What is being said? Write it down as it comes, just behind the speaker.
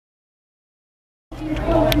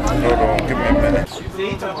Hold on, give me a minute.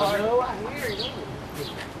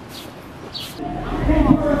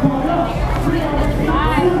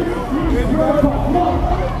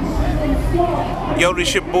 Yo,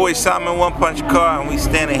 this your boy Simon One Punch Carr, and we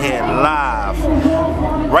standing here live,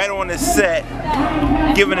 right on the set,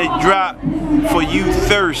 giving a drop for you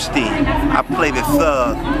thirsty. I play the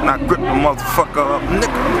thug, and I grip the motherfucker up,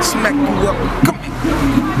 nigga, smack you up. Come here.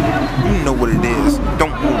 You know what it is.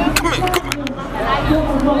 Don't move. Come here. Come here.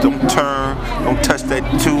 Don't turn. Don't touch that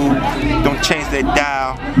tube. Don't change that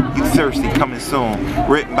dial. You thirsty. Coming soon.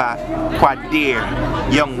 Written by Quadir,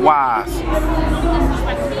 Young Wise.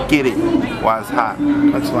 Get it. Wise hot.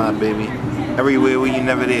 Punchline, baby. Everywhere where you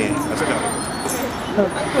never there. Let's go.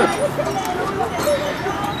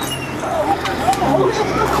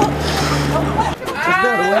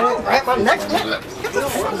 Right, my next one.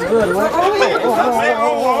 What's good, man?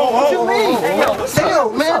 What you mean? Hey, yo,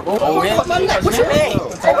 man. What you mean?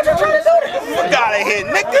 What you trying to do? Fuck out of here,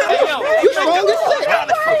 nigga. You strong as shit.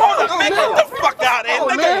 Hold up, man. Get the fuck out of here,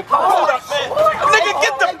 nigga. Hold up, man. Nigga,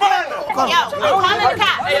 get the burner. Yo, I'm calling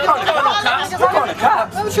the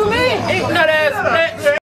cops. What you mean?